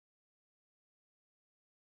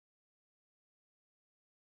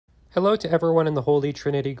Hello to everyone in the Holy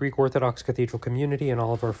Trinity Greek Orthodox Cathedral community and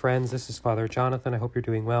all of our friends. This is Father Jonathan. I hope you're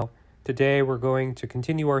doing well. Today we're going to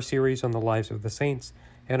continue our series on the lives of the saints,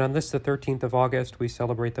 and on this, the 13th of August, we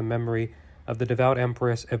celebrate the memory of the devout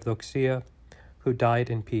Empress Eudocia, who died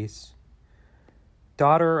in peace.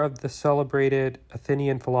 Daughter of the celebrated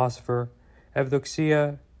Athenian philosopher,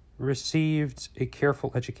 Eudocia received a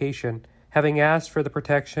careful education, having asked for the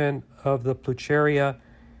protection of the Pulcheria,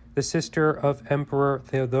 the sister of Emperor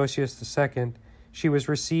Theodosius II. She was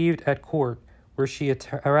received at court, where she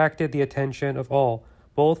attracted the attention of all,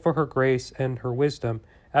 both for her grace and her wisdom.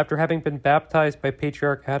 After having been baptized by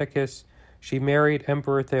Patriarch Atticus, she married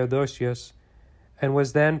Emperor Theodosius, and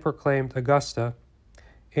was then proclaimed Augusta.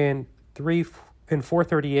 In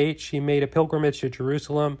 438, she made a pilgrimage to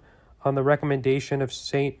Jerusalem on the recommendation of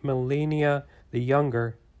Saint Melania the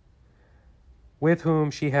Younger, with whom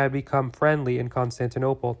she had become friendly in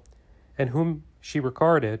Constantinople, and whom she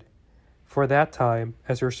regarded, for that time,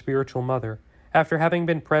 as her spiritual mother. After having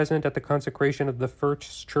been present at the consecration of the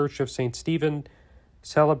first church of St. Stephen,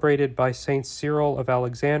 celebrated by St. Cyril of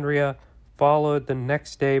Alexandria, followed the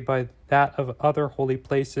next day by that of other holy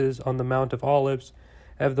places on the Mount of Olives,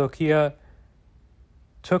 Eudocia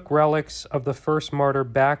took relics of the first martyr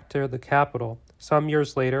back to the capital. Some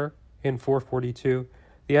years later, in 442,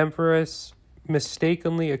 the empress,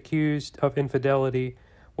 mistakenly accused of infidelity,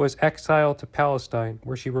 was exiled to Palestine,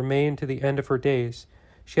 where she remained to the end of her days.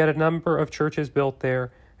 She had a number of churches built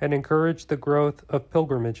there and encouraged the growth of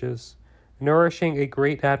pilgrimages. Nourishing a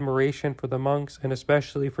great admiration for the monks, and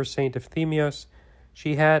especially for Saint Ephthemius,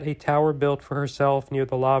 she had a tower built for herself near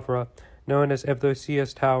the Lavra, known as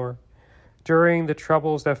Eudoxia's Tower. During the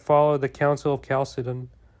troubles that followed the Council of Chalcedon,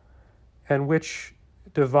 and which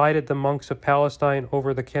divided the monks of Palestine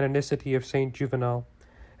over the canonicity of Saint Juvenal,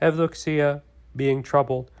 Eudocia, being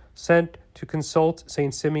troubled, sent to consult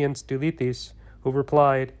Saint Simeon Stylites, who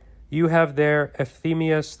replied, "You have there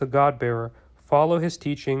Ephthemius the God-bearer. Follow his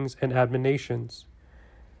teachings and admonitions,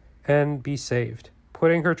 and be saved."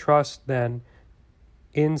 Putting her trust, then,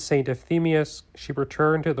 in Saint Ephthemius, she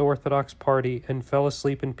returned to the Orthodox party and fell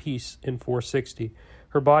asleep in peace in 460.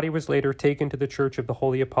 Her body was later taken to the Church of the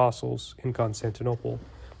Holy Apostles in Constantinople.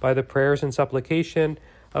 By the prayers and supplication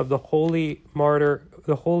of the holy martyr,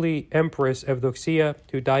 the holy Empress Eudocia,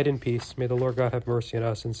 who died in peace, may the Lord God have mercy on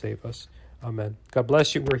us and save us. Amen. God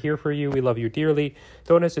bless you. We're here for you. We love you dearly.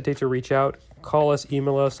 Don't hesitate to reach out. Call us,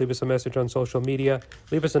 email us, leave us a message on social media.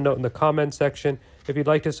 Leave us a note in the comments section. If you'd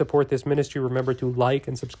like to support this ministry, remember to like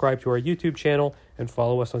and subscribe to our YouTube channel and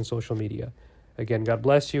follow us on social media. Again, God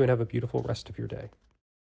bless you and have a beautiful rest of your day.